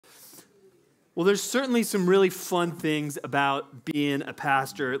Well, there's certainly some really fun things about being a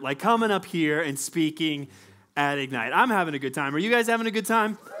pastor, like coming up here and speaking at Ignite. I'm having a good time. Are you guys having a good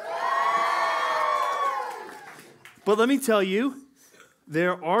time? But let me tell you,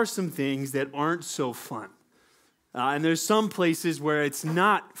 there are some things that aren't so fun. And there's some places where it's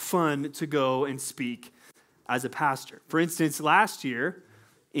not fun to go and speak as a pastor. For instance, last year,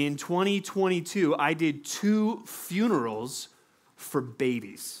 in 2022, I did 2 funerals for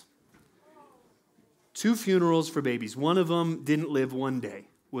babies. 2 funerals for babies. One of them didn't live one day,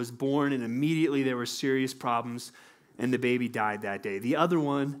 was born, and immediately there were serious problems, and the baby died that day. The other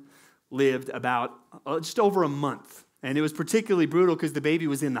one lived about just over a month, and it was particularly brutal because the baby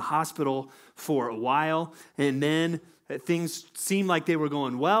was in the hospital for a while, and then things seemed like they were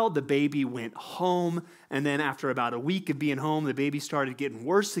going well. The baby went home, and then after about a week of being home, the baby started getting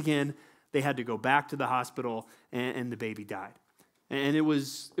worse again. They had to go back to the hospital, and the baby died. And it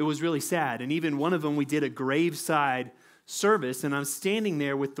was really sad. And even one of them, we did a graveside service, and I'm standing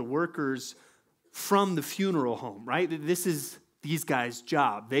there with the workers from the funeral home, right? This is these guys'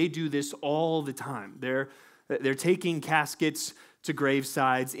 job. They do this all the time. They're taking caskets to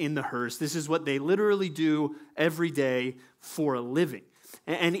gravesides in the hearse. This is what they literally do every day for a living.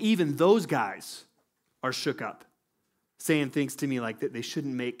 And even those guys are shook up, saying things to me like that they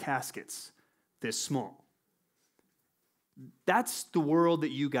shouldn't make caskets this small. That's the world that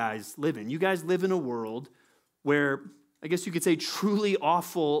you guys live in. You guys live in a world where, I guess you could say, truly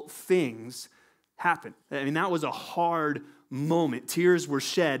awful things happen. I mean, that was a hard moment. Tears were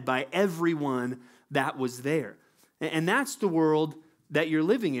shed by everyone that was there. And that's the world that you're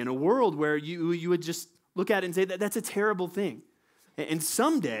living in, a world where you would just look at it and say, that's a terrible thing. And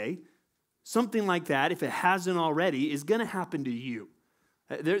someday, something like that, if it hasn't already, is going to happen to you.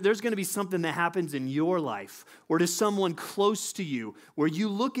 There's going to be something that happens in your life or to someone close to you where you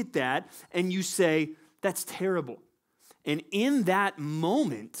look at that and you say, that's terrible. And in that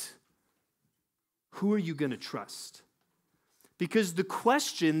moment, who are you going to trust? Because the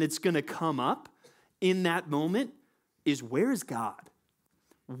question that's going to come up in that moment is, where is God?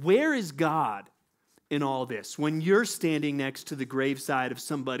 Where is God in all this? When you're standing next to the graveside of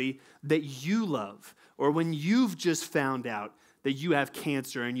somebody that you love, or when you've just found out that you have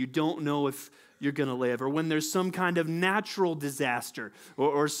cancer and you don't know if you're going to live, or when there's some kind of natural disaster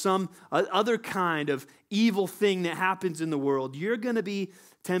or some other kind of evil thing that happens in the world, you're going to be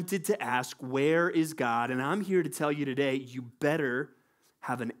tempted to ask, where is God? And I'm here to tell you today, you better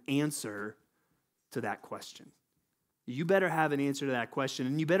have an answer to that question. You better have an answer to that question,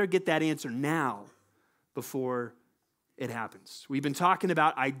 and you better get that answer now before it happens. We've been talking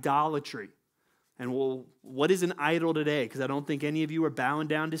about idolatry. And well, what is an idol today? Because I don't think any of you are bowing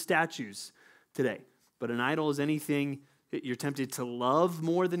down to statues today. But an idol is anything that you're tempted to love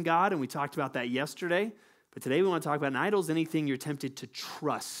more than God, and we talked about that yesterday. But today we want to talk about an idol is anything you're tempted to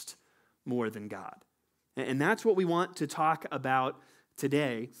trust more than God. And that's what we want to talk about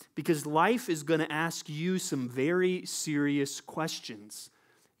today, because life is going to ask you some very serious questions.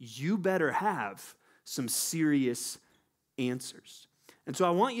 You better have some serious answers. And so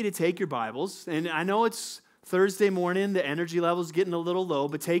I want you to take your Bibles, and I know it's Thursday morning, the energy level's getting a little low,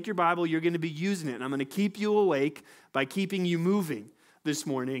 but take your Bible, you're going to be using it, and I'm going to keep you awake by keeping you moving this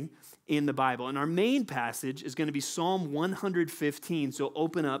morning in the Bible. And our main passage is going to be Psalm 115, so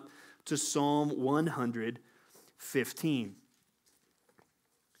open up to Psalm 115.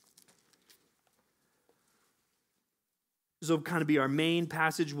 This will kind of be our main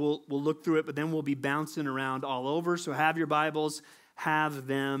passage. We'll look through it, but then we'll be bouncing around all over, so have your Bibles, have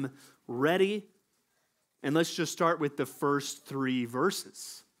them ready. And let's just start with the first 3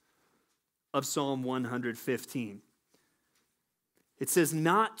 verses of Psalm 115. It says,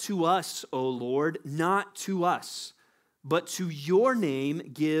 "Not to us, O Lord, not to us, but to your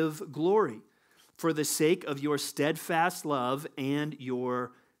name give glory, for the sake of your steadfast love and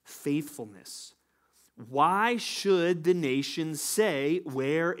your faithfulness. Why should the nations say,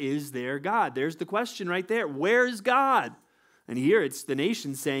 where is their God?" There's the question right there. Where is God? And here it's the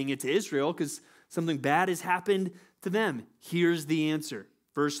nation saying it to Israel because something bad has happened to them. Here's the answer.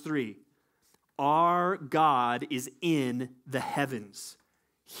 Verse 3. Our God is in the heavens.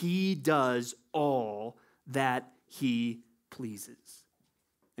 He does all that he pleases.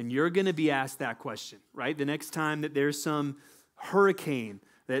 And you're going to be asked that question, right? The next time that there's some hurricane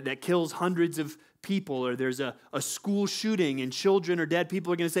that kills hundreds of people, or there's a school shooting and children are dead,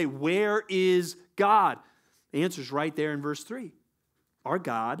 people are going to say, where is God? The answer is right there in verse 3. Our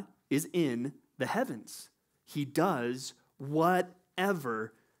God is in the heavens. He does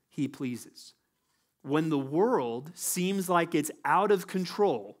whatever he pleases. When the world seems like it's out of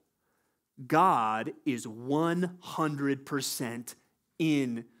control, God is 100%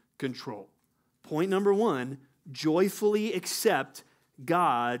 in control. Point number one, joyfully accept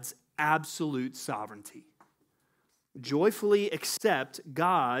God's absolute sovereignty. Joyfully accept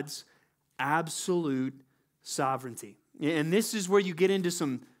God's absolute sovereignty. And this is where you get into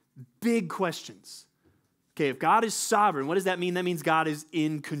some big questions. Okay, if God is sovereign, what does that mean? That means God is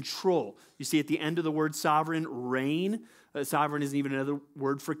in control. You see at the end of the word sovereign, reign. Sovereign isn't even another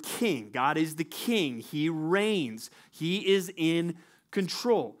word for king. God is the king. He reigns. He is in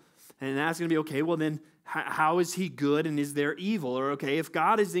control. And that's going to be, okay, well then, how is he good and is there evil? Or, okay, if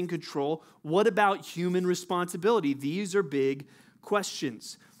God is in control, what about human responsibility? These are big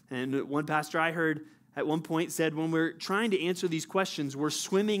questions. And one pastor I heard at one point said, when we're trying to answer these questions, we're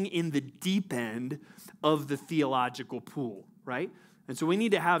swimming in the deep end of the theological pool, right? And so we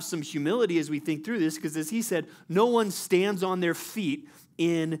need to have some humility as we think through this, because as he said, no one stands on their feet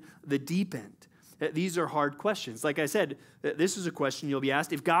in the deep end. These are hard questions. Like I said, this is a question you'll be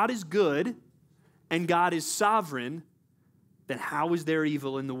asked. If God is good and God is sovereign, then how is there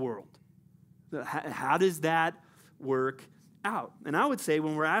evil in the world? How does that work out? And I would say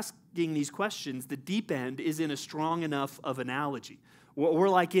when we're asking these questions, the deep end isn't a strong enough of analogy. We're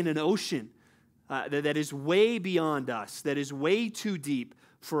like in an ocean that is way beyond us, that is way too deep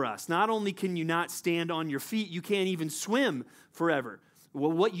for us. Not only can you not stand on your feet, you can't even swim forever.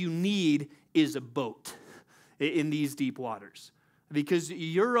 Well, what you need is a boat in these deep waters, because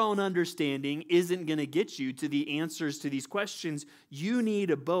your own understanding isn't going to get you to the answers to these questions. You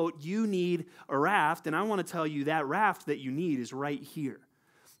need a boat. You need a raft. And I want to tell you that raft that you need is right here.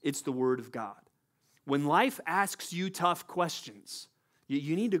 It's the Word of God. When life asks you tough questions,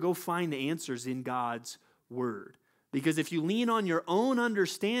 you need to go find the answers in God's Word. Because if you lean on your own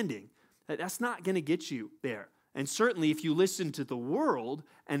understanding, that's not going to get you there. And certainly if you listen to the world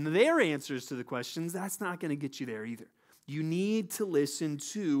and their answers to the questions, that's not going to get you there either. You need to listen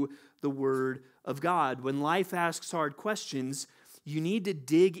to the Word of God. When life asks hard questions, you need to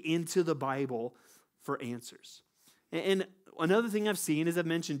dig into the Bible for answers. And another thing I've seen, as I've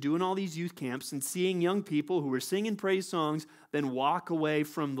mentioned, doing all these youth camps and seeing young people who are singing praise songs then walk away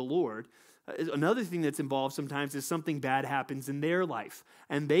from the Lord. Another thing that's involved sometimes is something bad happens in their life,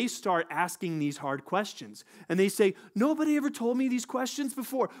 and they start asking these hard questions. And they say, nobody ever told me these questions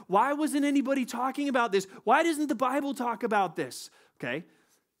before. Why wasn't anybody talking about this? Why doesn't the Bible talk about this? Okay,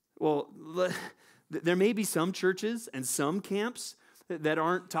 well, there may be some churches and some camps that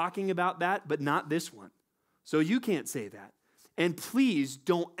aren't talking about that, but not this one. So you can't say that. And please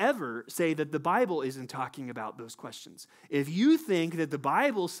don't ever say that the Bible isn't talking about those questions. If you think that the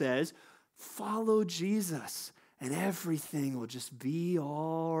Bible says, follow Jesus and everything will just be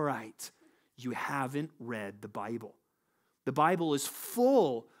all right, you haven't read the Bible. The Bible is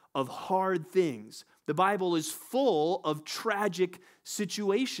full of hard things. The Bible is full of tragic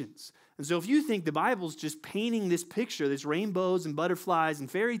situations. And so if you think the Bible's just painting this picture, this rainbows and butterflies and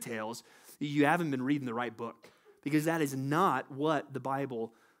fairy tales, you haven't been reading the right book, because that is not what the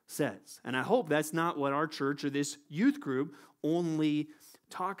Bible says. And I hope that's not what our church or this youth group only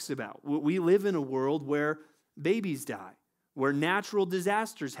talks about. We live in a world where babies die, where natural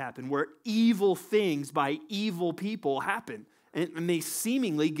disasters happen, where evil things by evil people happen, and they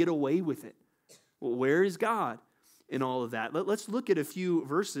seemingly get away with it. Well, where is God in all of that? Let's look at a few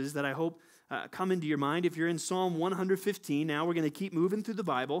verses that I hope come into your mind. If you're in Psalm 115, now we're going to keep moving through the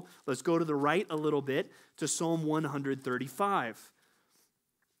Bible. Let's go to the right a little bit to Psalm 135.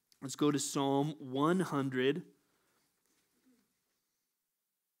 Let's go to Psalm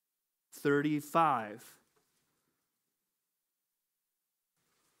 135.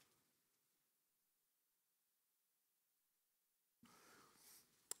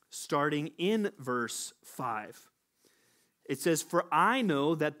 Starting in verse 5. It says, for I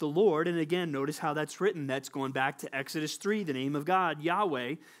know that the Lord, and again, notice how that's written. That's going back to Exodus 3, the name of God,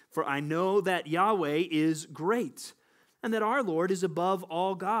 Yahweh. For I know that Yahweh is great, and that our Lord is above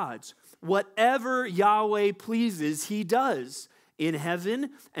all gods. Whatever Yahweh pleases, he does, in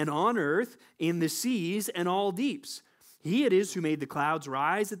heaven and on earth, in the seas and all deeps. He it is who made the clouds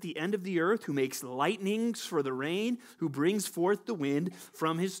rise at the end of the earth, who makes lightnings for the rain, who brings forth the wind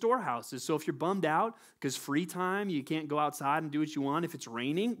from his storehouses. So if you're bummed out because free time, you can't go outside and do what you want if it's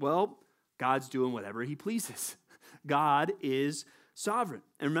raining, well, God's doing whatever he pleases. God is sovereign.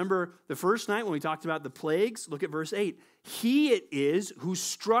 And remember the first night when we talked about the plagues, look at verse 8. He it is who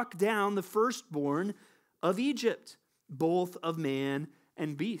struck down the firstborn of Egypt, both of man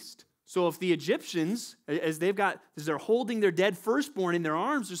and beast. So if the Egyptians, as they're holding their dead firstborn in their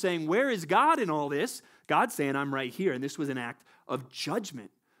arms, they're saying, where is God in all this? God's saying, I'm right here. And this was an act of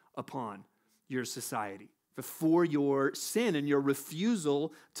judgment upon your society, for your sin and your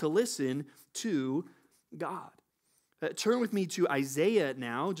refusal to listen to God. Turn with me to Isaiah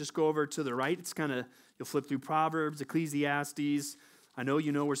now. Just go over to the right. It's kind of, you'll flip through Proverbs, Ecclesiastes. I know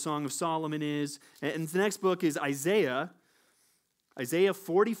you know where Song of Solomon is. And the next book is Isaiah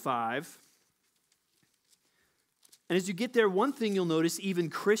 45. And as you get there, one thing you'll notice even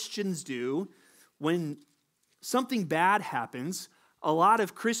Christians do, when something bad happens, a lot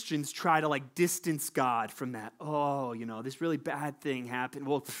of Christians try to distance God from that. Oh, this really bad thing happened.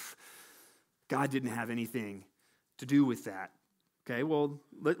 Well, God didn't have anything to do with that. Okay, well,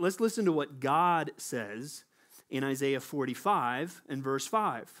 let's listen to what God says in Isaiah 45 and verse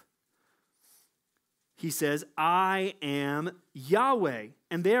 5. He says, I am Yahweh,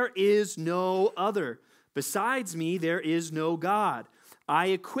 and there is no other. Besides me, there is no God. I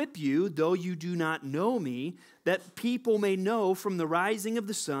equip you, though you do not know me, that people may know from the rising of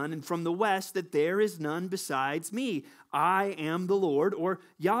the sun and from the west that there is none besides me. I am the Lord, or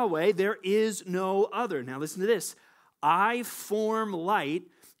Yahweh, there is no other. Now listen to this. I form light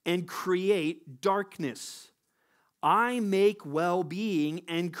and create darkness. I make well-being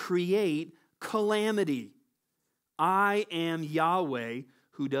and create calamity. I am Yahweh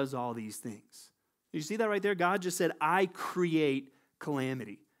who does all these things. You see that right there? God just said, I create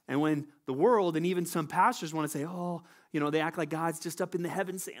calamity. And when the world and even some pastors want to say, oh, they act like God's just up in the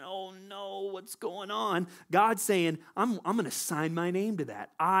heavens saying, oh no, what's going on? God's saying, I'm going to sign my name to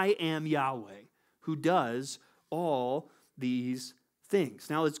that. I am Yahweh who does all these things.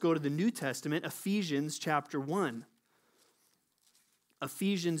 Now let's go to the New Testament, Ephesians chapter 1.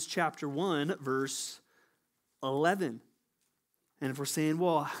 Ephesians chapter 1, verse 11. And if we're saying,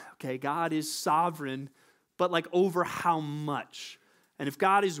 well, okay, God is sovereign, but over how much? And if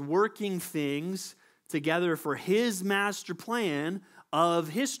God is working things together for his master plan of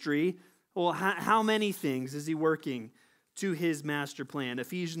history, well, how many things is he working to his master plan?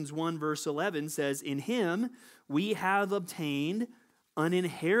 Ephesians 1 verse 11 says, in him we have obtained an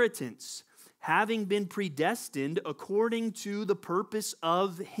inheritance, having been predestined according to the purpose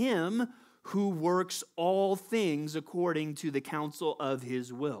of him who works all things according to the counsel of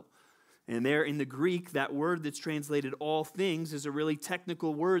his will. And there in the Greek, that word that's translated all things is a really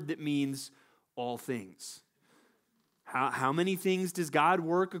technical word that means all things. How many things does God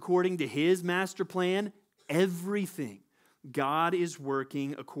work according to his master plan? Everything. God is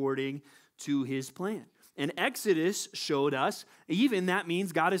working according to his plan. And Exodus showed us, even that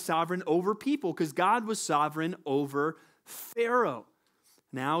means God is sovereign over people, because God was sovereign over Pharaoh.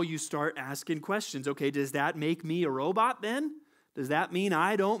 Now you start asking questions. Okay, does that make me a robot then? Does that mean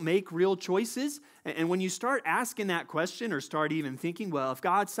I don't make real choices? And when you start asking that question or start even thinking, well, if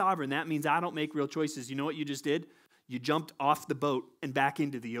God's sovereign, that means I don't make real choices. You know what you just did? You jumped off the boat and back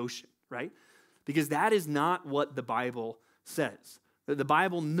into the ocean, right? Because that is not what the Bible says. The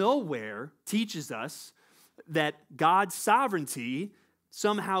Bible nowhere teaches us that God's sovereignty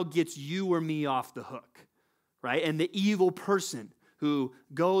somehow gets you or me off the hook, right? And the evil person who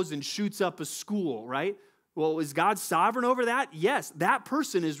goes and shoots up a school, right? Well, is God sovereign over that? Yes, that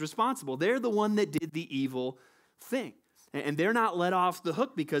person is responsible. They're the one that did the evil thing. And they're not let off the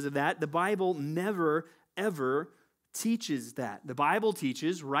hook because of that. The Bible never, ever teaches that. The Bible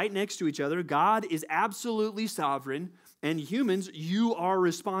teaches right next to each other, God is absolutely sovereign, and humans, you are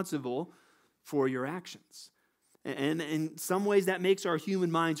responsible for your actions. And in some ways that makes our human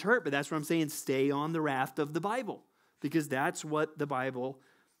minds hurt, but that's what I'm saying, stay on the raft of the Bible, because that's what the Bible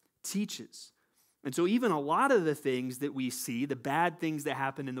teaches. And so even a lot of the things that we see, the bad things that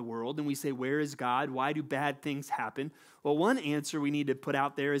happen in the world, and we say, where is God? Why do bad things happen? Well, one answer we need to put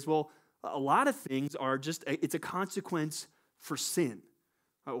out there is, well, a lot of things are just, it's a consequence for sin.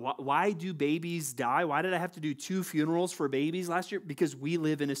 Why do babies die? Why did I have to do 2 funerals for babies last year? Because we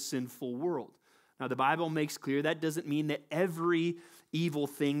live in a sinful world. Now, the Bible makes clear that doesn't mean that every evil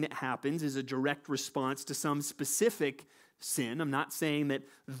thing that happens is a direct response to some specific sin. I'm not saying that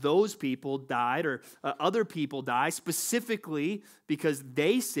those people died or other people die specifically because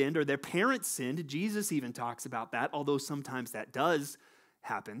they sinned or their parents sinned. Jesus even talks about that, although sometimes that does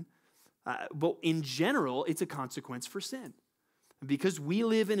happen. But in general, it's a consequence for sin. Because we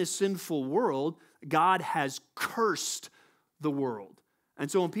live in a sinful world, God has cursed the world. And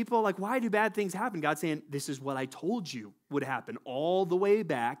so when people are like, why do bad things happen? God's saying, this is what I told you would happen all the way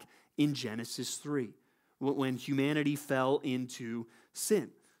back in Genesis 3, when humanity fell into sin.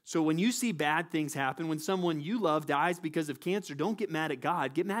 So when you see bad things happen, when someone you love dies because of cancer, don't get mad at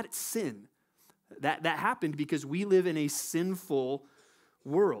God, get mad at sin. That happened because we live in a sinful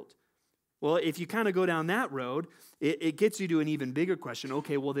world. Well, if you kind of go down that road, it gets you to an even bigger question.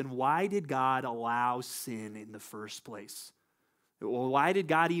 Okay, well then why did God allow sin in the first place? Well, why did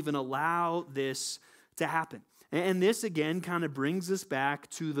God even allow this to happen? And this, again, kind of brings us back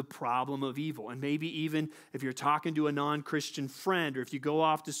to the problem of evil. And maybe even if you're talking to a non-Christian friend or if you go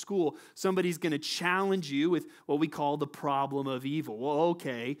off to school, somebody's going to challenge you with what we call the problem of evil. Well,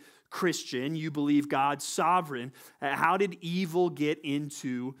 okay, Christian, you believe God's sovereign. How did evil get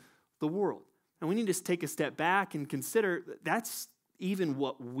into the world? And we need to take a step back and consider that's even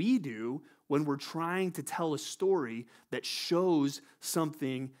what we do when we're trying to tell a story that shows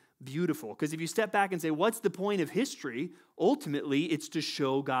something beautiful. Because if you step back and say, what's the point of history? Ultimately, it's to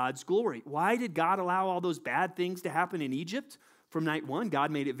show God's glory. Why did God allow all those bad things to happen in Egypt? From night one,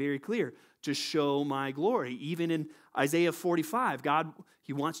 God made it very clear, to show my glory. Even in Isaiah 45, God,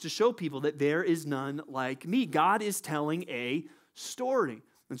 he wants to show people that there is none like me. God is telling a story.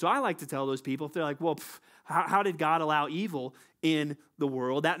 And so I like to tell those people, if they're like, well, how did God allow evil in the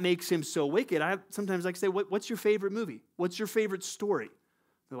world? That makes him so wicked. I sometimes like to say, what's your favorite movie? What's your favorite story?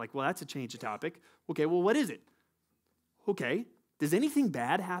 They're like, well, that's a change of topic. Okay, well, what is it? Okay, does anything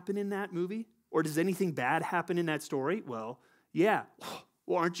bad happen in that movie? Or does anything bad happen in that story? Well, yeah.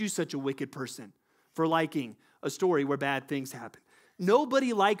 Well, aren't you such a wicked person for liking a story where bad things happen?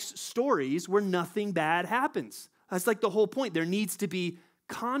 Nobody likes stories where nothing bad happens. That's like the whole point. There needs to be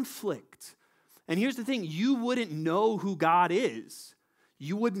conflict. And here's the thing. You wouldn't know who God is.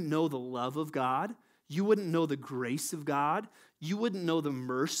 You wouldn't know the love of God. You wouldn't know the grace of God. You wouldn't know the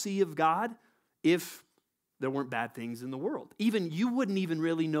mercy of God if there weren't bad things in the world. Even you wouldn't even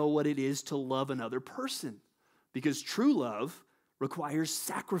really know what it is to love another person, because true love requires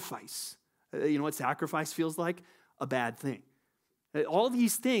sacrifice. You know what sacrifice feels like? A bad thing. All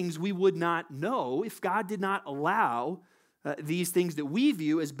these things we would not know if God did not allow these things that we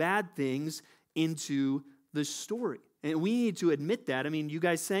view as bad things into the story. And we need to admit that. I mean, you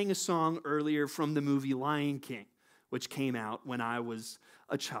guys sang a song earlier from the movie Lion King, which came out when I was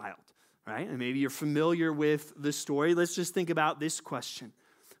a child, right? And maybe you're familiar with the story. Let's just think about this question.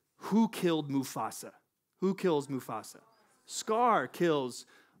 Who killed Mufasa? Who kills Mufasa? Scar kills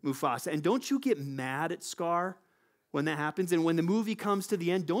Mufasa. And don't you get mad at Scar when that happens? And when the movie comes to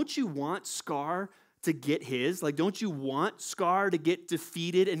the end, don't you want Scar to get his? Like, don't you want Scar to get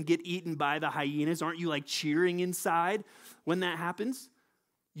defeated and get eaten by the hyenas? Aren't you like cheering inside when that happens?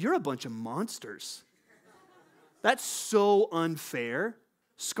 You're a bunch of monsters. That's so unfair.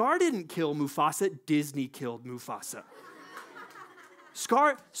 Scar didn't kill Mufasa. Disney killed Mufasa.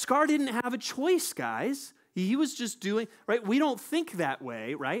 Scar didn't have a choice, guys. He was just doing, right? We don't think that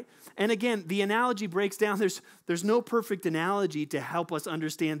way, right? And again, the analogy breaks down. There's no perfect analogy to help us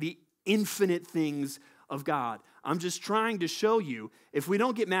understand the infinite things of God. I'm just trying to show you, if we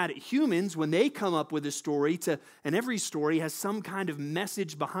don't get mad at humans when they come up with a story, and every story has some kind of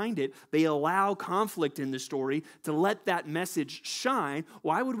message behind it, they allow conflict in the story to let that message shine.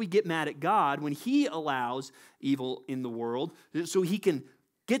 Why would we get mad at God when he allows evil in the world so he can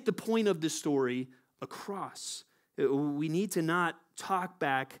get the point of the story across? We need to not talk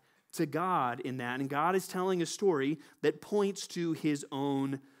back to God in that. And God is telling a story that points to his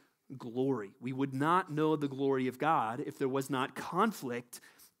own glory. We would not know the glory of God if there was not conflict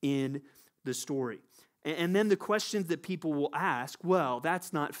in the story. And then the questions that people will ask, well,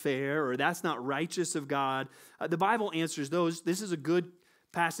 that's not fair, or that's not righteous of God. The Bible answers those. This is a good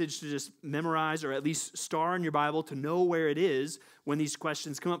passage to just memorize, or at least star in your Bible to know where it is when these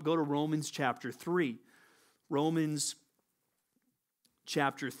questions come up. Go to Romans chapter 3. Romans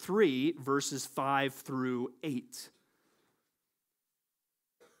chapter 3, verses 5 through 8.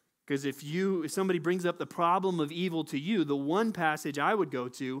 Because if somebody brings up the problem of evil to you, the one passage I would go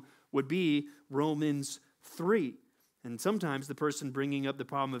to would be Romans 3. And sometimes the person bringing up the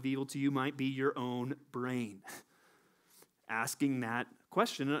problem of evil to you might be your own brain, asking that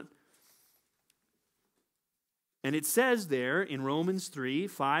question. And it says there in Romans 3,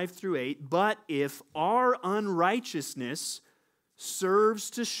 5 through 8, but if our unrighteousness serves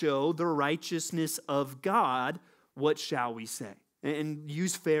to show the righteousness of God, what shall we say? And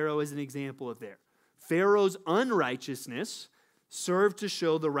use Pharaoh as an example of there. Pharaoh's unrighteousness served to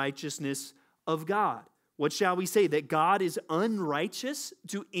show the righteousness of God. What shall we say? That God is unrighteous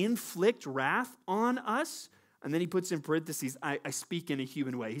to inflict wrath on us? And then he puts in parentheses, I speak in a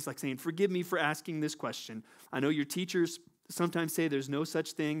human way. He's like saying, forgive me for asking this question. I know your teachers sometimes say there's no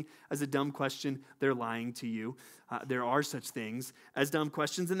such thing as a dumb question. They're lying to you. There are such things as dumb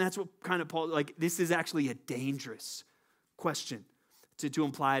questions. And that's what kind of Paul, like, this is actually a dangerous question to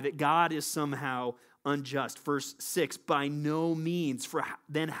imply that God is somehow unjust. Verse 6, by no means, for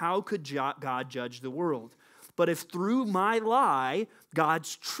then how could God judge the world? But if through my lie,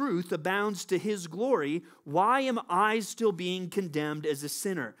 God's truth abounds to his glory, why am I still being condemned as a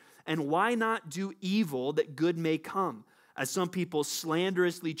sinner? And why not do evil that good may come? As some people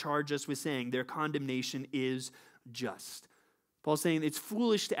slanderously charge us with saying, their condemnation is just. Paul's saying it's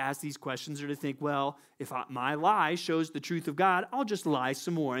foolish to ask these questions or to think, well, if my lie shows the truth of God, I'll just lie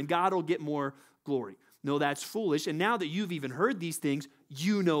some more and God will get more glory. No, that's foolish. And now that you've even heard these things,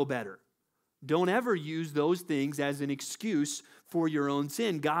 you know better. Don't ever use those things as an excuse for your own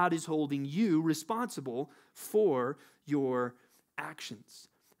sin. God is holding you responsible for your actions.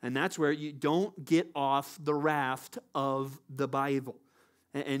 And that's where you don't get off the raft of the Bible.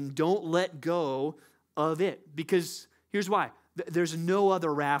 And don't let go of it. Because here's why. There's no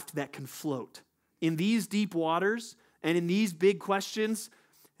other raft that can float. In these deep waters and in these big questions,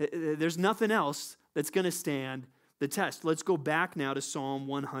 there's nothing else that's going to stand the test. Let's go back now to Psalm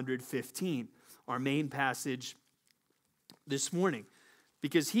 115, our main passage this morning,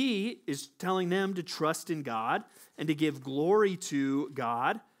 because he is telling them to trust in God and to give glory to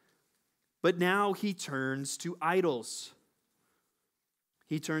God, but now he turns to idols.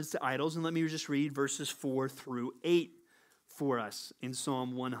 He turns to idols, and let me just read verses 4 through 8 for us in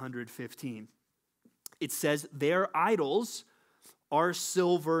Psalm 115. It says, their idols are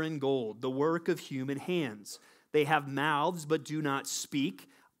silver and gold, the work of human hands. They have mouths, but do not speak,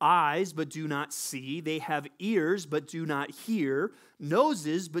 eyes, but do not see. They have ears, but do not hear,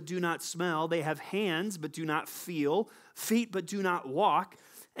 noses, but do not smell. They have hands, but do not feel, feet, but do not walk,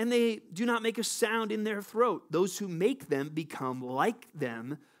 and they do not make a sound in their throat. Those who make them become like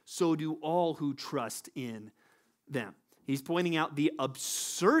them, so do all who trust in them. He's pointing out the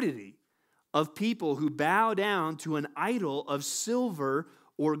absurdity of people who bow down to an idol of silver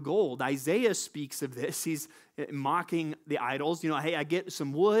or gold. Isaiah speaks of this. He's mocking the idols. Hey, I get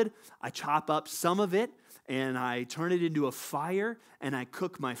some wood, I chop up some of it, and I turn it into a fire, and I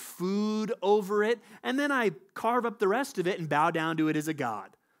cook my food over it, and then I carve up the rest of it and bow down to it as a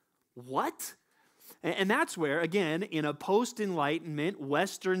god. What? And that's where, again, in a post-Enlightenment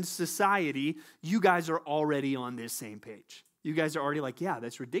Western society, you guys are already on this same page. You guys are already like, yeah,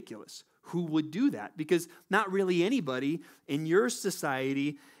 that's ridiculous. Who would do that? Because not really anybody in your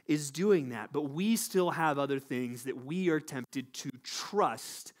society is doing that. But we still have other things that we are tempted to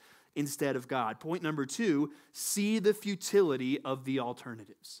trust instead of God. Point number 2, see the futility of the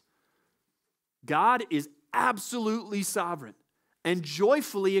alternatives. God is absolutely sovereign, and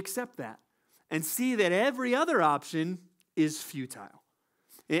joyfully accept that. And see that every other option is futile.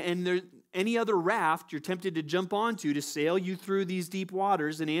 And there, any other raft you're tempted to jump onto to sail you through these deep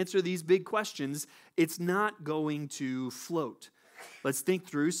waters and answer these big questions, it's not going to float. Let's think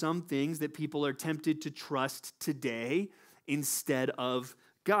through some things that people are tempted to trust today instead of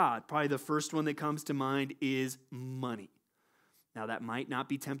God. Probably the first one that comes to mind is money. Now, that might not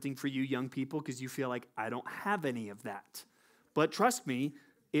be tempting for you young people because you feel like, I don't have any of that. But trust me,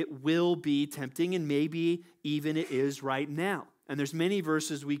 it will be tempting, and maybe even it is right now. And there's many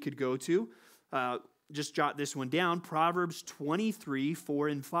verses we could go to. Just jot this one down. Proverbs 23, 4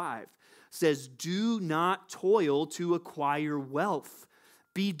 and 5 says, do not toil to acquire wealth.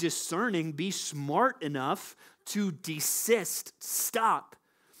 Be discerning, be smart enough to desist, stop.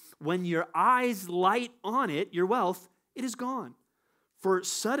 When your eyes light on it, your wealth, it is gone. For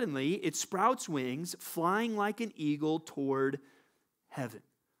suddenly it sprouts wings, flying like an eagle toward heaven.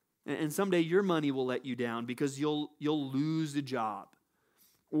 And someday your money will let you down because you'll lose a job,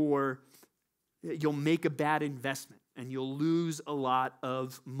 or you'll make a bad investment and you'll lose a lot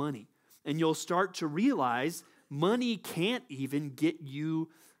of money. And you'll start to realize money can't even get you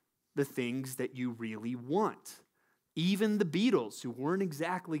the things that you really want. Even the Beatles, who weren't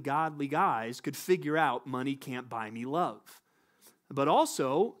exactly godly guys, could figure out money can't buy me love. But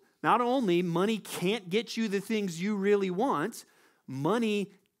also, not only money can't get you the things you really want,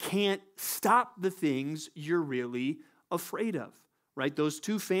 money can't stop the things you're really afraid of, right? Those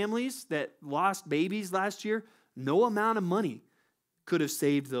two families that lost babies last year, no amount of money could have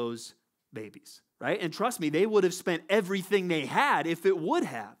saved those babies, right? And trust me, they would have spent everything they had if it would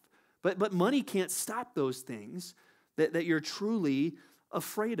have. But money can't stop those things that you're truly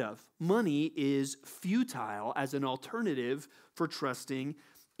afraid of. Money is futile as an alternative for trusting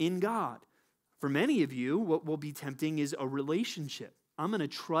in God. For many of you, what will be tempting is a relationship. I'm going to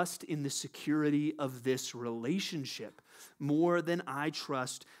trust in the security of this relationship more than I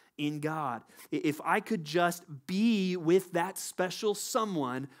trust in God. If I could just be with that special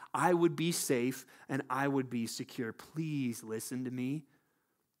someone, I would be safe and I would be secure. Please listen to me.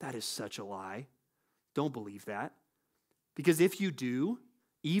 That is such a lie. Don't believe that. Because if you do,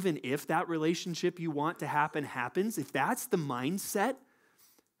 even if that relationship you want to happen happens, if that's the mindset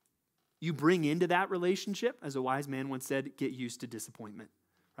you bring into that relationship, as a wise man once said, get used to disappointment,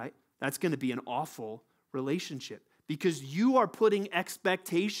 right? That's going to be an awful relationship because you are putting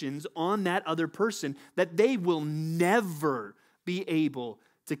expectations on that other person that they will never be able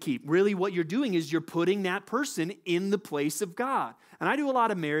to keep. Really, what you're doing is you're putting that person in the place of God. And I do a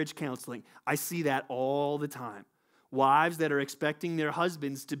lot of marriage counseling. I see that all the time. Wives that are expecting their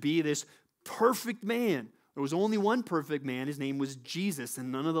husbands to be this perfect man. There was only one perfect man. His name was Jesus,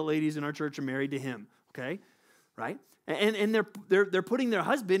 and none of the ladies in our church are married to him, okay? Right? And they're putting their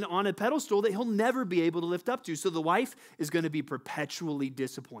husband on a pedestal that he'll never be able to lift up to. So the wife is going to be perpetually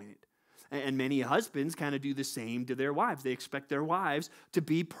disappointed. And many husbands kind of do the same to their wives. They expect their wives to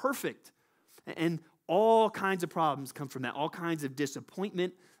be perfect. And all kinds of problems come from that, all kinds of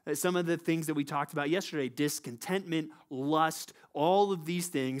disappointment. Some of the things that we talked about yesterday, discontentment, lust, all of these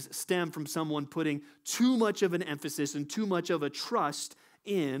things stem from someone putting too much of an emphasis and too much of a trust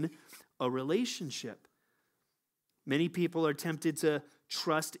in a relationship. Many people are tempted to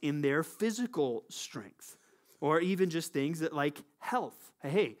trust in their physical strength or even just things that like health.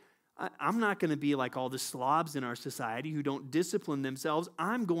 Hey, I'm not going to be like all the slobs in our society who don't discipline themselves.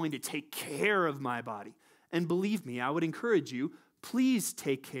 I'm going to take care of my body. And believe me, I would encourage you, please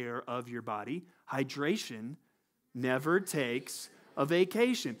take care of your body. Hydration never takes a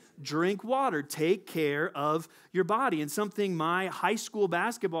vacation. Drink water. Take care of your body. And something my high school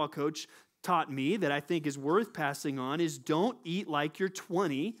basketball coach taught me that I think is worth passing on is don't eat like you're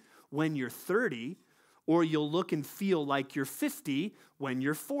 20 when you're 30, or you'll look and feel like you're 50 when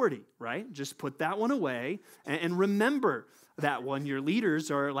you're 40, right? Just put that one away and remember that one. Your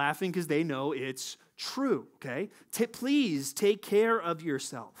leaders are laughing because they know it's true, okay? Please take care of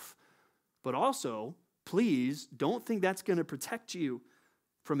yourself. But also, please don't think that's going to protect you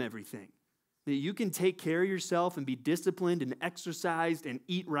from everything. That you can take care of yourself and be disciplined and exercised and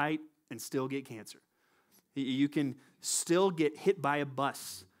eat right and still get cancer. You can still get hit by a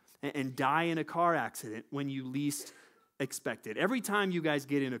bus and die in a car accident when you least expect it. Every time you guys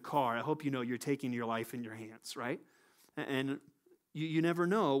get in a car, I hope you know you're taking your life in your hands, right? And you never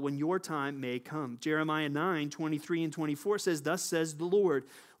know when your time may come. Jeremiah 9:23 and 24 says, "Thus says the Lord,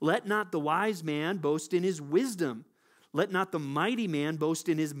 let not the wise man boast in his wisdom. Let not the mighty man boast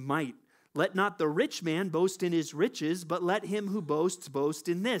in his might. Let not the rich man boast in his riches, but let him who boasts boast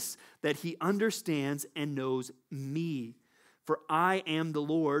in this, that he understands and knows me. For I am the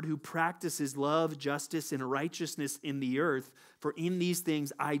Lord who practices love, justice, and righteousness in the earth. For in these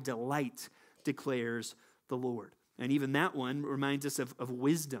things I delight, declares the Lord." And even that one reminds us of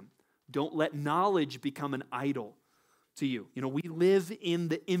wisdom. Don't let knowledge become an idol to you. You know, we live in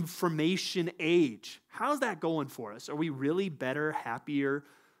the information age. How's that going for us? Are we really better, happier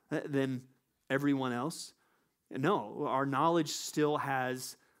than everyone else? No, our knowledge still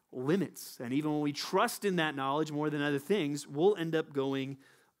has limits. And even when we trust in that knowledge more than other things, we'll end up going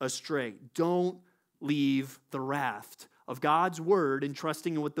astray. Don't leave the raft of God's word and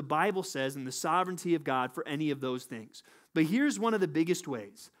trusting in what the Bible says and the sovereignty of God for any of those things. But here's one of the biggest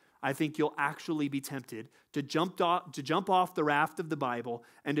ways I think you'll actually be tempted to jump off the raft of the Bible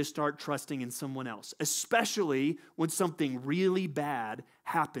and to start trusting in someone else, especially when something really bad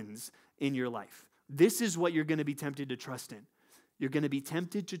happens in your life. This is what you're going to be tempted to trust in. You're going to be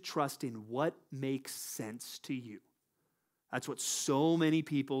tempted to trust in what makes sense to you. That's what so many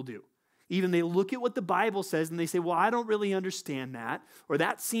people do. Even they look at what the Bible says and they say, well, I don't really understand that, or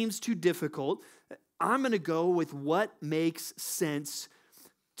that seems too difficult. I'm going to go with what makes sense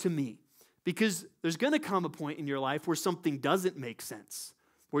to me. Because there's going to come a point in your life where something doesn't make sense,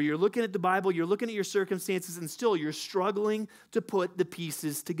 where you're looking at the Bible, you're looking at your circumstances, and still you're struggling to put the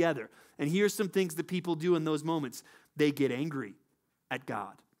pieces together. And here's some things that people do in those moments. They get angry at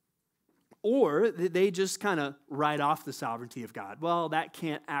God. Or they just kind of write off the sovereignty of God. Well, that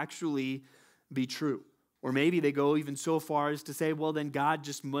can't actually be true. Or maybe they go even so far as to say, well, then God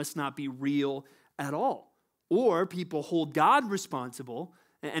just must not be real at all. Or people hold God responsible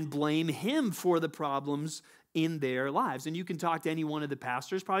and blame him for the problems in their lives. And you can talk to any one of the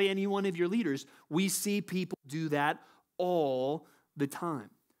pastors, probably any one of your leaders. We see people do that all the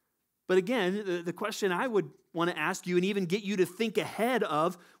time. But again, the question I would want to ask you and even get you to think ahead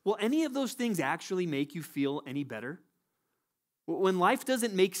of, will any of those things actually make you feel any better? When life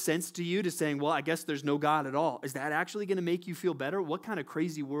doesn't make sense to you to saying, well, I guess there's no God at all, is that actually going to make you feel better? What kind of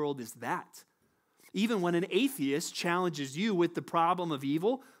crazy world is that? Even when an atheist challenges you with the problem of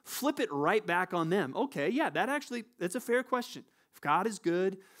evil, flip it right back on them. Okay, yeah, that's a fair question. If God is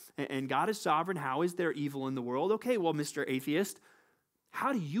good and God is sovereign, how is there evil in the world? Okay, well, Mr. Atheist,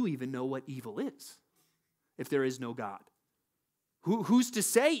 how do you even know what evil is if there is no God? Who's to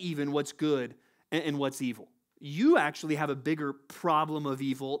say even what's good and what's evil? You actually have a bigger problem of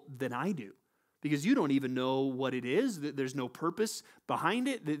evil than I do because you don't even know what it is. There's no purpose behind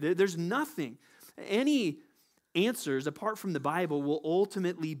it. There's nothing. Any answers apart from the Bible will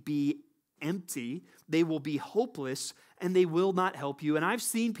ultimately be empty. They will be hopeless and they will not help you. And I've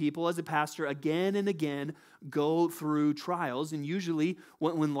seen people as a pastor again and again go through trials. And usually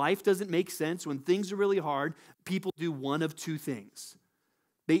when life doesn't make sense, when things are really hard, people do one of two things.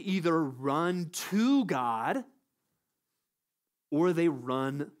 They either run to God or they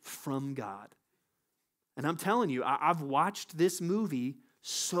run from God. And I'm telling you, I've watched this movie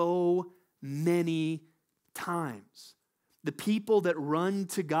so many times. The people that run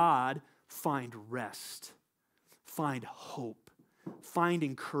to God find rest, find hope, find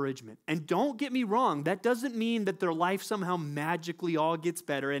encouragement. And don't get me wrong, that doesn't mean that their life somehow magically all gets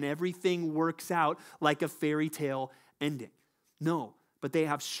better and everything works out like a fairy tale ending. No, but they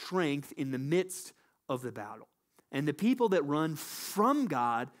have strength in the midst of the battle. And the people that run from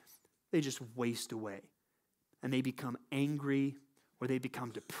God, they just waste away. And they become angry or they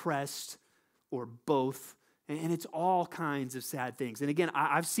become depressed or both. And it's all kinds of sad things. And again,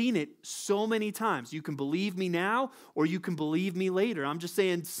 I've seen it so many times. You can believe me now or you can believe me later. I'm just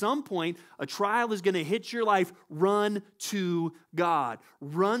saying, at some point, a trial is going to hit your life. Run to God.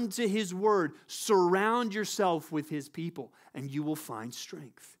 Run to His Word. Surround yourself with His people, and you will find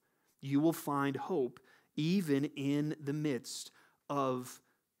strength. You will find hope, even in the midst of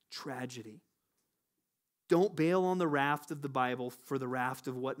tragedy. Don't bail on the raft of the Bible for the raft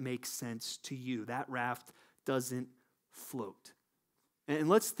of what makes sense to you. That raft doesn't float. And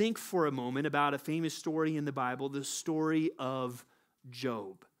let's think for a moment about a famous story in the Bible, the story of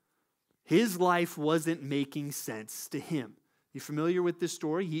Job. His life wasn't making sense to him. You familiar with this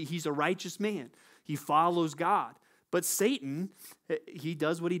story? He's a righteous man. He follows God. But Satan, he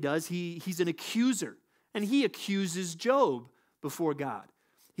does what he does. He's an accuser. And he accuses Job before God.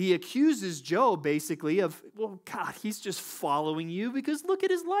 He accuses Job basically of, well, God, he's just following you because look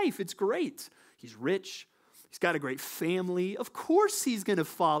at his life. It's great. He's rich. He's got a great family. Of course he's going to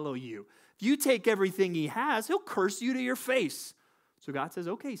follow you. If you take everything he has, he'll curse you to your face. So God says,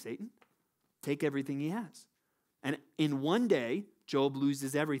 okay, Satan, take everything he has. And in one day, Job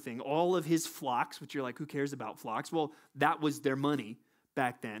loses everything. All of his flocks, which you're like, who cares about flocks? Well, that was their money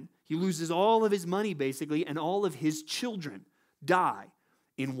back then. He loses all of his money basically, and all of his children die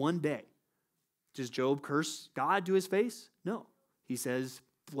in one day. Does Job curse God to his face? No. He says,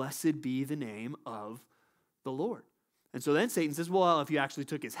 blessed be the name of the Lord. And so then Satan says, well, if you actually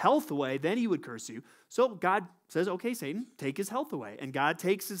took his health away, then he would curse you. So God says, okay, Satan, take his health away. And God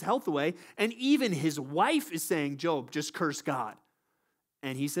takes his health away. And even his wife is saying, Job, just curse God.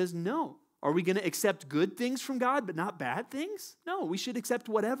 And he says, no. Are we going to accept good things from God, but not bad things? No, we should accept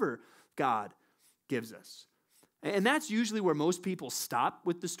whatever God gives us. And that's usually where most people stop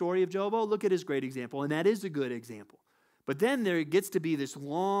with the story of Job. Oh, look at his great example. And that is a good example. But then there gets to be this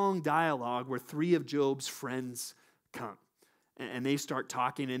long dialogue where three of Job's friends come. And they start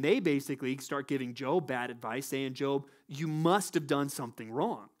talking, and they basically start giving Job bad advice, saying, Job, you must have done something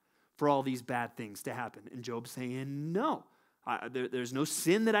wrong for all these bad things to happen. And Job's saying, no, there's no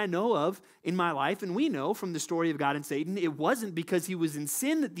sin that I know of in my life. And we know from the story of God and Satan, it wasn't because he was in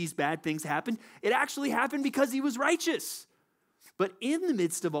sin that these bad things happened. It actually happened because he was righteous. But in the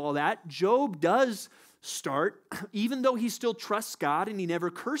midst of all that, Job does start, even though he still trusts God and he never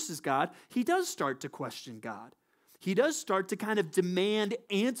curses God, he does start to question God. He does start to kind of demand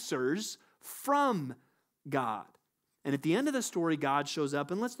answers from God. And at the end of the story, God shows up.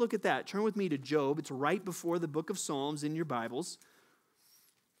 And let's look at that. Turn with me to Job. It's right before the book of Psalms in your Bibles.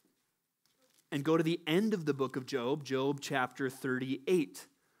 And go to the end of the book of Job, Job chapter 38.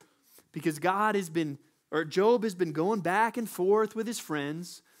 Because Job has been going back and forth with his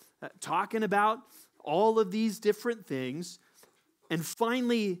friends, talking about all of these different things. And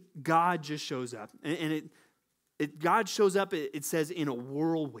finally, God just shows up. And God shows up, it says, in a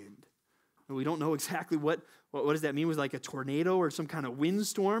whirlwind. And we don't know exactly what does that mean. It was like a tornado or some kind of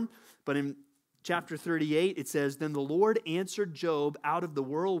windstorm. But in chapter 38, it says, then the Lord answered Job out of the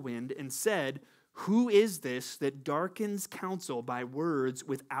whirlwind and said, who is this that darkens counsel by words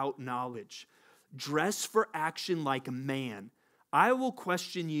without knowledge? Dress for action like a man. I will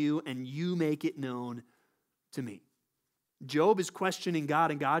question you, and you make it known to me. Job is questioning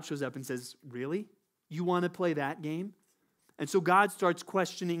God, and God shows up and says, really? You want to play that game? And so God starts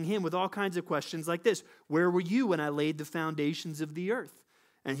questioning him with all kinds of questions like this. Where were you when I laid the foundations of the earth?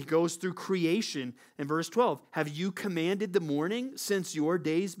 And he goes through creation in verse 12. Have you commanded the morning since your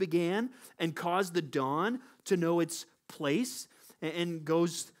days began and caused the dawn to know its place? And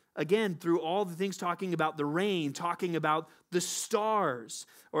goes again through all the things talking about the rain, talking about the stars.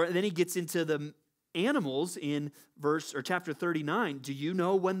 Or then he gets into the animals in chapter 39. Do you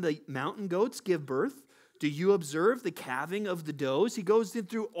know when the mountain goats give birth? Do you observe the calving of the does? He goes in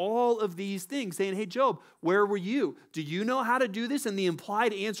through all of these things saying, hey, Job, where were you? Do you know how to do this? And the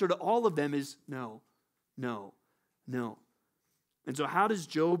implied answer to all of them is no, no, no. And so how does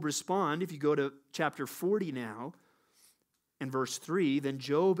Job respond? If you go to chapter 40 now, and verse 3, then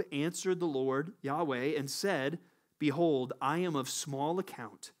Job answered the Lord, Yahweh, and said, behold, I am of small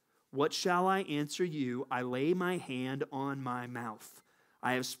account. What shall I answer you? I lay my hand on my mouth.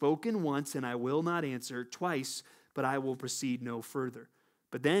 I have spoken once, and I will not answer twice, but I will proceed no further.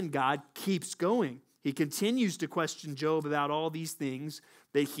 But then God keeps going. He continues to question Job about all these things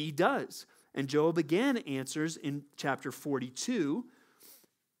that he does. And Job again answers in chapter 42,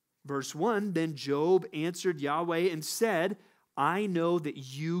 verse 1, then Job answered Yahweh and said, I know that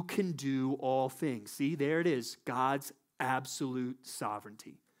you can do all things. See, there it is, God's absolute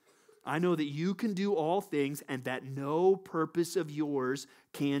sovereignty. I know that you can do all things and that no purpose of yours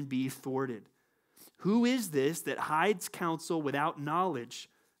can be thwarted. Who is this that hides counsel without knowledge?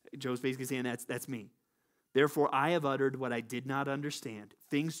 Job's basically saying that's me. Therefore, I have uttered what I did not understand,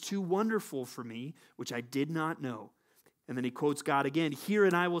 things too wonderful for me, which I did not know. And then he quotes God again, hear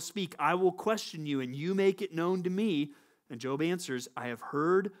and I will speak. I will question you and you make it known to me. And Job answers, I have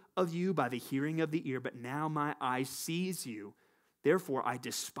heard of you by the hearing of the ear, but now my eye sees you. Therefore, I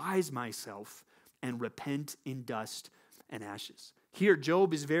despise myself and repent in dust and ashes. Here,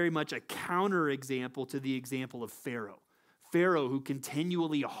 Job is very much a counterexample to the example of Pharaoh. Pharaoh, who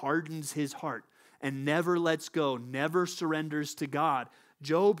continually hardens his heart and never lets go, never surrenders to God.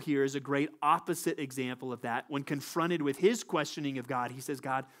 Job here is a great opposite example of that. When confronted with his questioning of God, he says,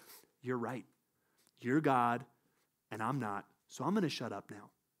 God, you're right. You're God, and I'm not. So I'm going to shut up now.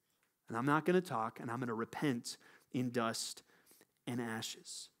 And I'm not going to talk, and I'm going to repent in dust and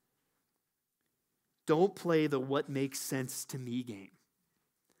ashes. Don't play the what makes sense to me game.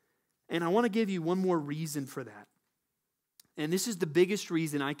 And I want to give you one more reason for that. And this is the biggest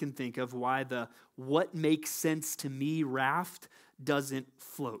reason I can think of why the what makes sense to me raft doesn't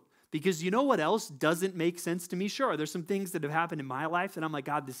float. Because you know what else doesn't make sense to me? Sure, there's some things that have happened in my life that I'm like,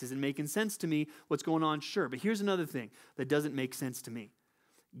 God, this isn't making sense to me. What's going on? Sure. But here's another thing that doesn't make sense to me.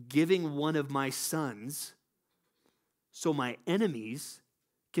 Giving one of my sons so my enemies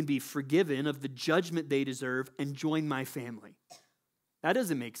can be forgiven of the judgment they deserve and join my family. That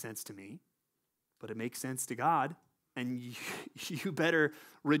doesn't make sense to me, but it makes sense to God, and you better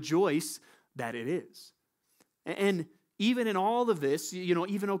rejoice that it is. And even in all of this,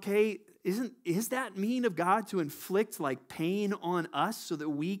 even okay, is that mean of God to inflict like pain on us so that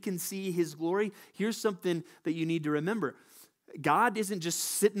we can see his glory? Here's something that you need to remember. God isn't just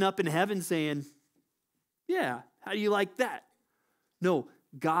sitting up in heaven saying, yeah, how do you like that? No,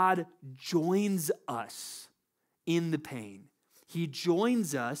 God joins us in the pain. He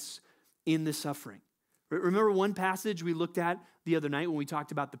joins us in the suffering. Remember one passage we looked at the other night when we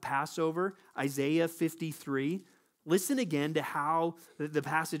talked about the Passover, Isaiah 53? Listen again to how the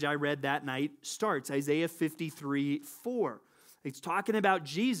passage I read that night starts, Isaiah 53:4. It's talking about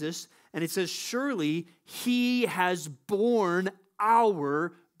Jesus, and it says, surely he has borne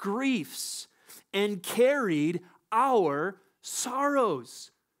our griefs and carried our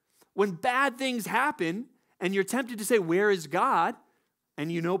sorrows. When bad things happen and you're tempted to say, where is God?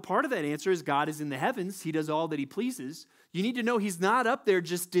 And part of that answer is God is in the heavens. He does all that he pleases. You need to know he's not up there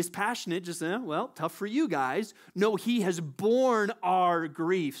just dispassionate, just, tough for you guys. No, he has borne our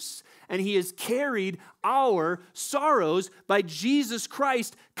griefs and he has carried our sorrows by Jesus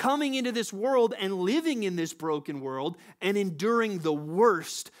Christ coming into this world and living in this broken world and enduring the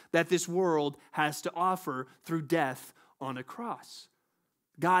worst that this world has to offer through death on a cross.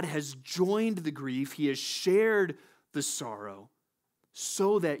 God has joined the grief. He has shared the sorrow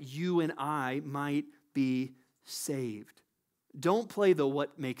so that you and I might be saved. Don't play the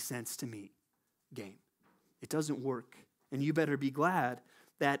what makes sense to me game. It doesn't work. And you better be glad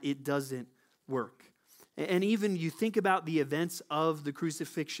that it doesn't work. And even you think about the events of the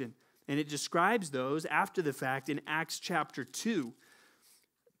crucifixion, and it describes those after the fact in Acts chapter 2.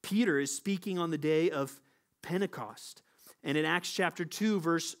 Peter is speaking on the day of Pentecost. And in Acts chapter 2,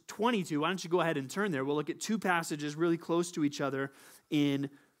 verse 22, why don't you go ahead and turn there? We'll look at two passages really close to each other in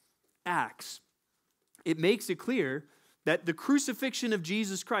Acts. It makes it clear that the crucifixion of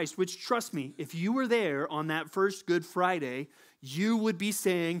Jesus Christ, which, trust me, if you were there on that first Good Friday, you would be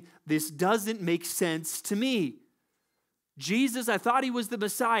saying, this doesn't make sense to me. Jesus, I thought he was the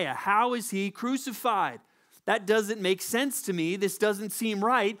Messiah. How is he crucified? That doesn't make sense to me. This doesn't seem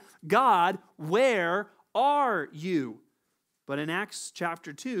right. God, where are you? But in Acts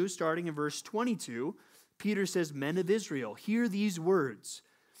chapter 2, starting in verse 22, Peter says, men of Israel, hear these words.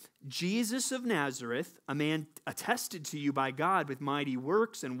 Jesus of Nazareth, a man attested to you by God with mighty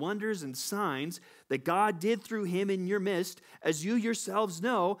works and wonders and signs that God did through him in your midst, as you yourselves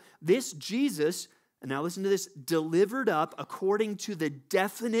know, this Jesus, and now listen to this, delivered up according to the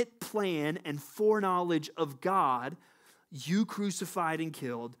definite plan and foreknowledge of God, you crucified and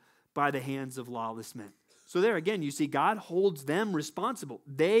killed by the hands of lawless men. So there again, you see God holds them responsible.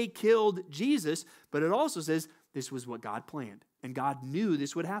 They killed Jesus, but it also says this was what God planned. And God knew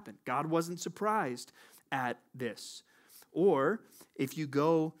this would happen. God wasn't surprised at this. Or if you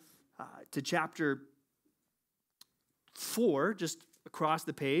go to chapter 4, just across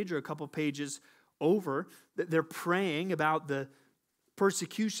the page or a couple pages over, they're praying about the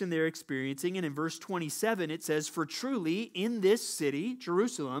persecution they're experiencing. And in verse 27, it says, for truly in this city,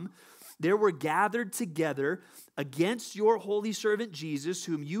 Jerusalem, there were gathered together against your holy servant Jesus,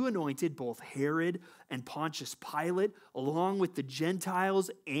 whom you anointed, both Herod and Pontius Pilate, along with the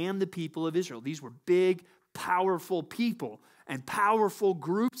Gentiles and the people of Israel. These were big, powerful people and powerful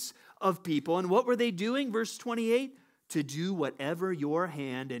groups of people. And what were they doing? Verse 28, to do whatever your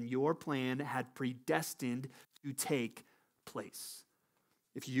hand and your plan had predestined to take place.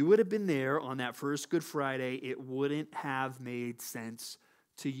 If you would have been there on that first Good Friday, it wouldn't have made sense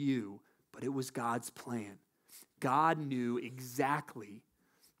to you. But it was God's plan. God knew exactly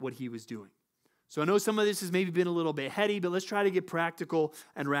what he was doing. So I know some of this has maybe been a little bit heady, but let's try to get practical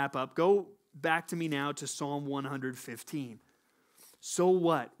and wrap up. Go back to me now to Psalm 115. So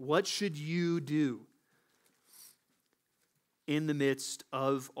what? What should you do in the midst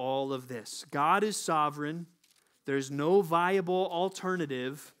of all of this? God is sovereign. There's no viable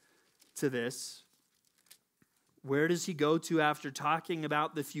alternative to this. Where does he go to after talking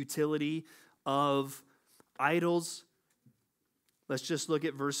about the futility of idols? Let's just look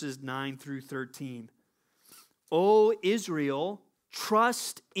at verses 9 through 13. O Israel,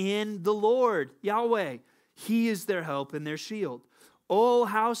 trust in the Lord, Yahweh. He is their help and their shield. O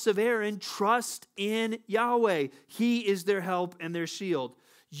house of Aaron, trust in Yahweh. He is their help and their shield.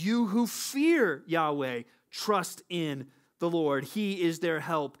 You who fear Yahweh, trust in the Lord. He is their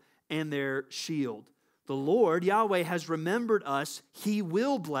help and their shield. The Lord, Yahweh, has remembered us. He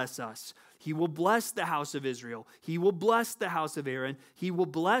will bless us. He will bless the house of Israel. He will bless the house of Aaron. He will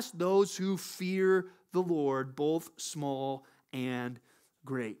bless those who fear the Lord, both small and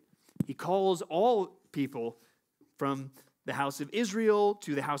great. He calls all people from the house of Israel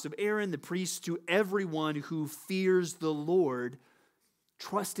to the house of Aaron, the priests, to everyone who fears the Lord.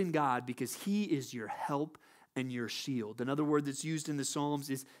 Trust in God because he is your help and your shield. Another word that's used in the Psalms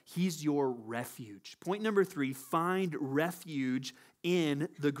is he's your refuge. Point number 3, find refuge in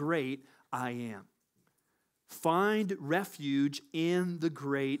the great I am. Find refuge in the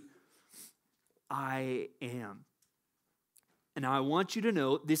great I am. And now I want you to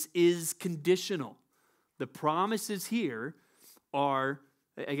note this is conditional. The promises here are,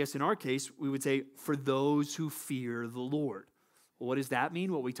 I guess in our case, we would say for those who fear the Lord. Well, what does that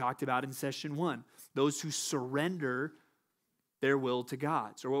mean? What we talked about in session 1. Those who surrender their will to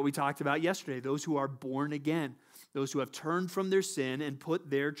God. So what we talked about yesterday, those who are born again, those who have turned from their sin and put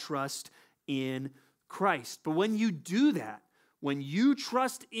their trust in Christ. But when you do that, when you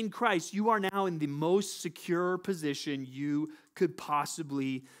trust in Christ, you are now in the most secure position you could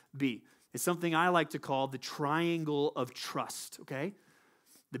possibly be. It's something I like to call the triangle of trust, okay?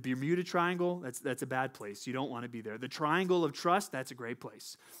 The Bermuda Triangle, that's a bad place. You don't want to be there. The triangle of trust, that's a great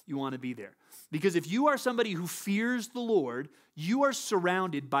place. You want to be there. Because if you are somebody who fears the Lord, you are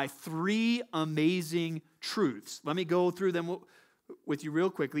surrounded by 3 amazing truths. Let me go through them with you real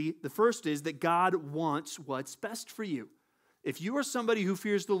quickly. The first is that God wants what's best for you. If you are somebody who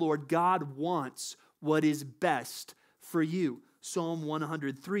fears the Lord, God wants what is best for you. Psalm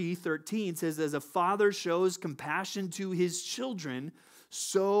 103:13 says, as a father shows compassion to his children,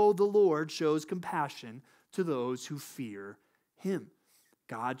 so the Lord shows compassion to those who fear him.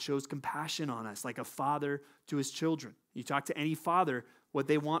 God shows compassion on us like a father to his children. You talk to any father, what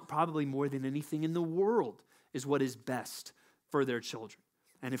they want probably more than anything in the world is what is best for their children.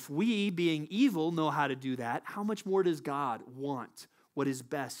 And if we, being evil, know how to do that, how much more does God want what is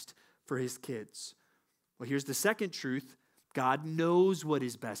best for his kids? Well, here's the second truth. God knows what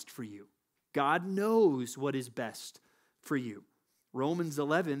is best for you. God knows what is best for you. Romans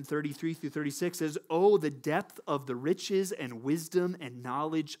 11:33-36 says, "Oh, the depth of the riches and wisdom and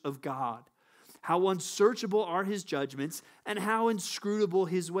knowledge of God. How unsearchable are his judgments and how inscrutable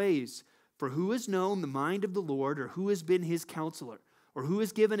his ways. For who has known the mind of the Lord, or who has been his counselor, or who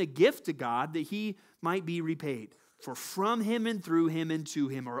has given a gift to God that he might be repaid? For from him and through him and to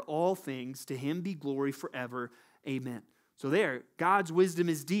him are all things. To him be glory forever. Amen." So there, God's wisdom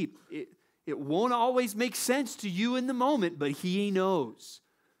is deep. It won't always make sense to you in the moment, but he knows.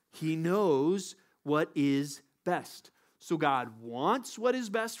 He knows what is best. So God wants what is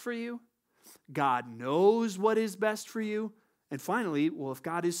best for you. God knows what is best for you. And finally, well, if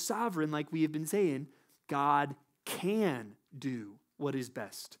God is sovereign, like we have been saying, God can do what is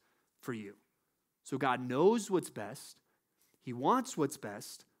best for you. So God knows what's best, he wants what's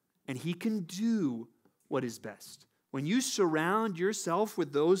best, and he can do what is best. When you surround yourself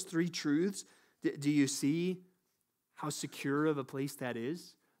with those three truths, do you see how secure of a place that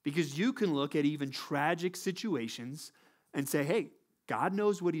is? Because you can look at even tragic situations and say, hey, God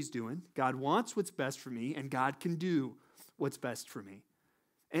knows what he's doing, God wants what's best for me, and God can do what's best for me.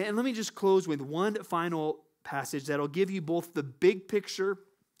 And let me just close with one final passage that'll give you both the big picture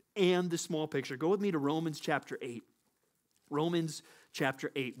and the small picture. Go with me to Romans chapter 8. Romans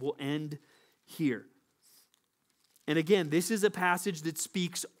chapter 8. We'll end here. And again, this is a passage that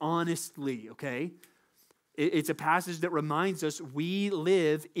speaks honestly, okay? It's a passage that reminds us we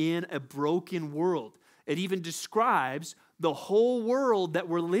live in a broken world. It even describes the whole world that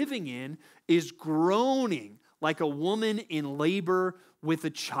we're living in is groaning like a woman in labor with a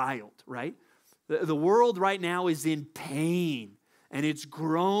child, right? The world right now is in pain and it's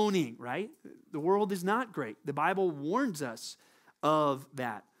groaning, right? The world is not great. The Bible warns us of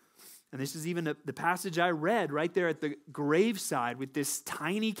that. And this is even the passage I read right there at the graveside with this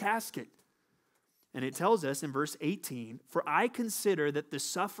tiny casket. And it tells us in verse 18, "For I consider that the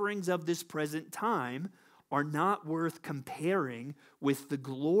sufferings of this present time are not worth comparing with the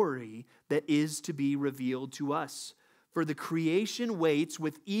glory that is to be revealed to us. For the creation waits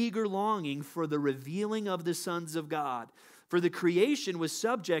with eager longing for the revealing of the sons of God. For the creation was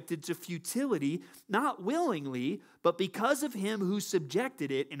subjected to futility, not willingly, but because of him who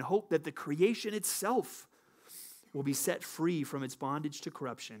subjected it, in hope that the creation itself will be set free from its bondage to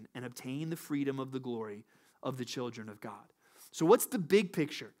corruption and obtain the freedom of the glory of the children of God." So what's the big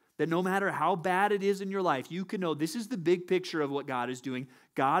picture? That no matter how bad it is in your life, you can know this is the big picture of what God is doing.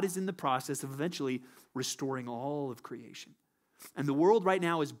 God is in the process of eventually restoring all of creation. And the world right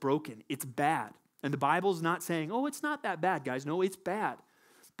now is broken. It's bad. And the Bible's not saying, oh, it's not that bad, guys. No, it's bad.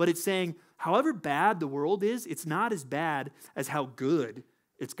 But it's saying, however bad the world is, it's not as bad as how good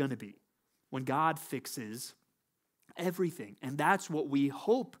it's going to be when God fixes everything. And that's what we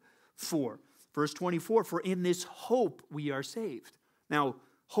hope for. Verse 24, "For in this hope we are saved." Now,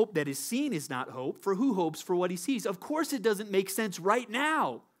 hope that is seen is not hope, for who hopes for what he sees? Of course it doesn't make sense right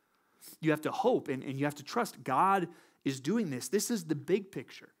now. You have to hope and you have to trust God is doing this. This is the big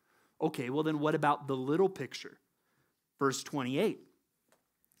picture. Okay, well then what about the little picture? Verse 28.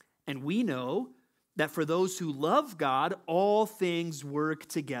 "And we know that for those who love God, all things work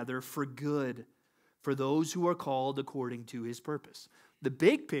together for good, for those who are called according to his purpose." The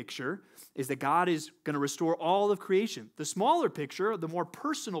big picture is that God is going to restore all of creation. The smaller picture, the more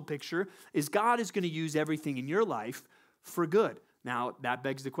personal picture, is God is going to use everything in your life for good. Now, that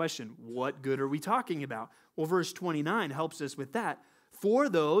begs the question, what good are we talking about? Well, verse 29 helps us with that. "For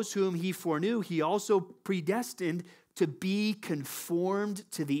those whom he foreknew, he also predestined to be conformed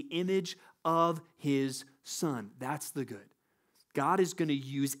to the image of his Son." That's the good. God is going to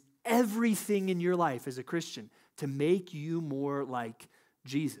use everything in your life as a Christian to make you more like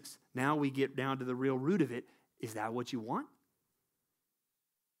Jesus. Now we get down to the real root of it. Is that what you want?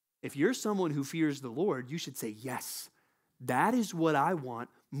 If you're someone who fears the Lord, you should say, yes, that is what I want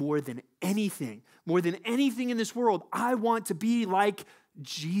more than anything. More than anything in this world, I want to be like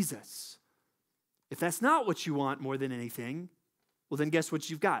Jesus. If that's not what you want more than anything, well then guess what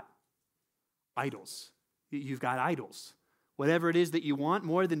you've got? Idols. You've got idols. Whatever it is that you want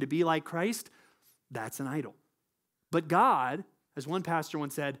more than to be like Christ, that's an idol. But God, as one pastor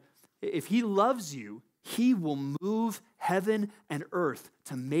once said, if he loves you, he will move heaven and earth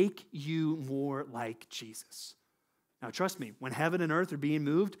to make you more like Jesus. Now, trust me, when heaven and earth are being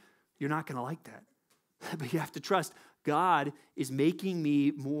moved, you're not going to like that. But you have to trust God is making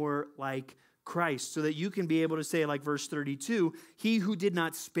me more like Christ so that you can be able to say, like verse 32, "He who did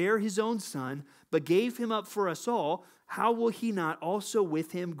not spare his own son, but gave him up for us all, how will he not also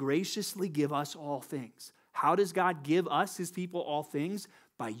with him graciously give us all things?" How does God give us, his people, all things?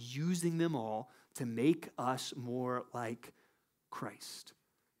 By using them all to make us more like Christ.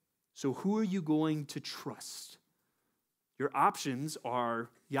 So who are you going to trust? Your options are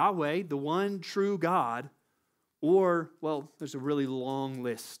Yahweh, the one true God, or, well, there's a really long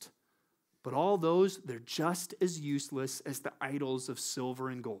list. But all those, they're just as useless as the idols of silver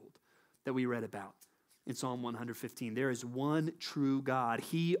and gold that we read about in Psalm 115. There is one true God.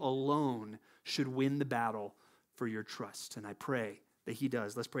 He alone should win the battle for your trust. And I pray that he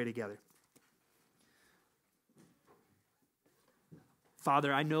does. Let's pray together.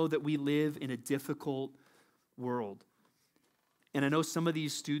 Father, I know that we live in a difficult world. And I know some of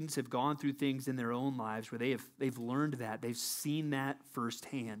these students have gone through things in their own lives where they've learned that. They've seen that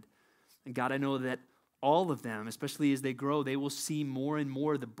firsthand. And God, I know that all of them, especially as they grow, they will see more and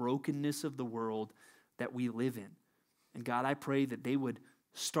more the brokenness of the world that we live in. And God, I pray that they would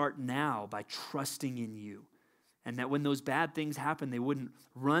start now by trusting in you. And that when those bad things happen, they wouldn't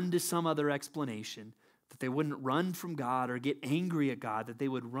run to some other explanation, that they wouldn't run from God or get angry at God, that they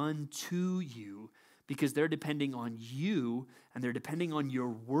would run to you because they're depending on you and they're depending on your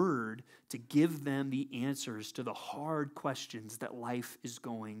word to give them the answers to the hard questions that life is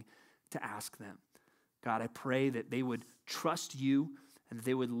going to ask them. God, I pray that they would trust you and that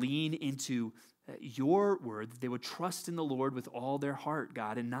they would lean into your word, that they would trust in the Lord with all their heart,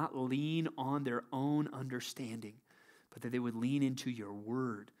 God, and not lean on their own understanding, but that they would lean into your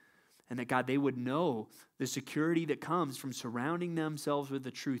word. And that, God, they would know the security that comes from surrounding themselves with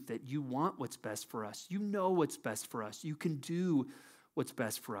the truth that you want what's best for us. You know what's best for us. You can do what's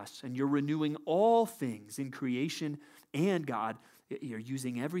best for us. And you're renewing all things in creation. And, God, you're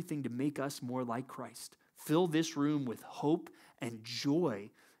using everything to make us more like Christ. Fill this room with hope and joy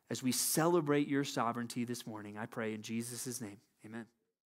as we celebrate your sovereignty this morning. I pray in Jesus' name, amen.